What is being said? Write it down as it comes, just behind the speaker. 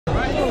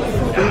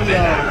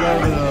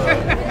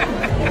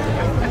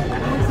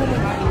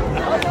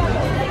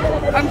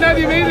I'm glad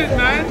you made it,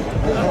 man.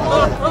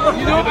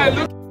 You know, I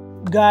look.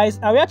 Guys,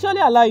 I will actually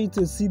allow you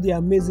to see the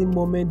amazing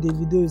moment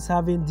Davido is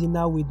having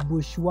dinner with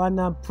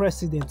Botswana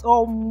president.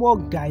 Oh more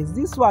guys,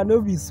 this one no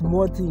be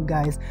small thing,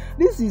 guys.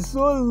 This is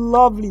so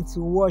lovely to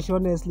watch,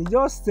 honestly.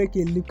 Just take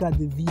a look at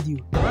the video.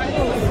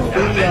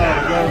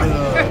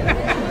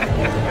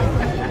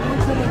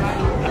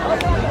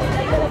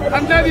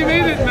 I'm glad you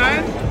made it,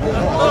 man.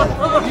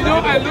 You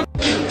know, I look.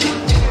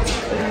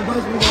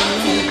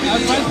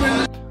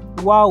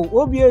 Wow,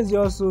 OBA is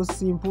just so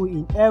simple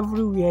in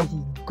everywhere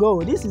he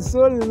go. This is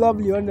so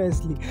lovely,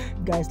 honestly.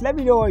 Guys, let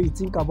me know what you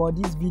think about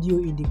this video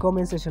in the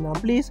comment section, and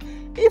please,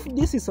 if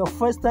this is your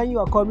first time you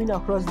are coming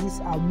across this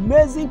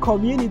amazing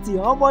community,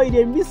 oh boy, you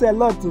didn't miss a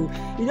lot too.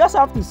 You just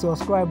have to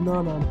subscribe now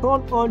and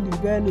turn on the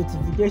bell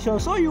notification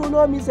so you will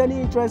not miss any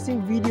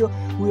interesting video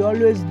we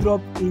always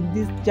drop in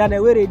this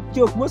channel, where they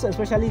joke, most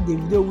especially the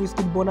video with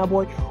Burna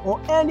Boy or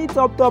any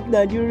top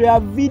Nigeria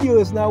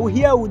videos. Now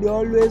here we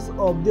always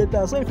update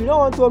us, so if you don't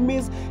want to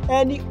miss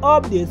any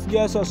updates,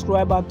 just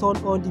subscribe and turn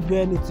on the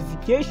bell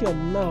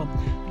notification now.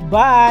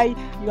 Bye.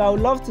 I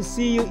would love to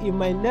see you in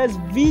my next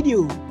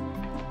video.